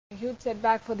huge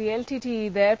setback for the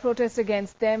LTTE there. Protest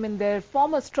against them in their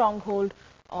former stronghold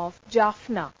of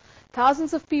Jaffna.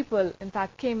 Thousands of people, in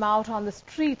fact, came out on the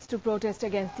streets to protest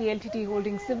against the LTTE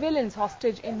holding civilians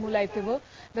hostage in Mullaitivu.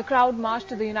 The crowd marched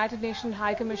to the United Nations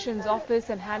High Commission's office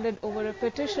and handed over a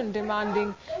petition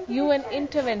demanding UN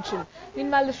intervention.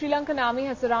 Meanwhile, the Sri Lankan army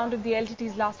has surrounded the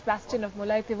LTTE's last bastion of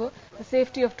Mullaitivu. The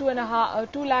safety of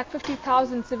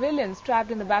 250,000 civilians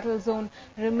trapped in the battle zone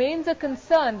remains a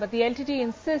concern, but the LTTE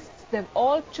insists they've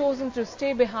all chosen to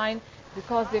stay behind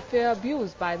because they fear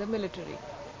abuse by the military.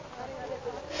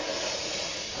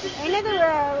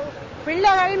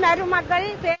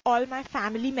 All my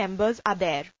family members are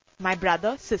there. My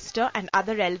brother, sister and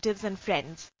other relatives and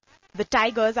friends. The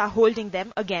tigers are holding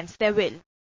them against their will.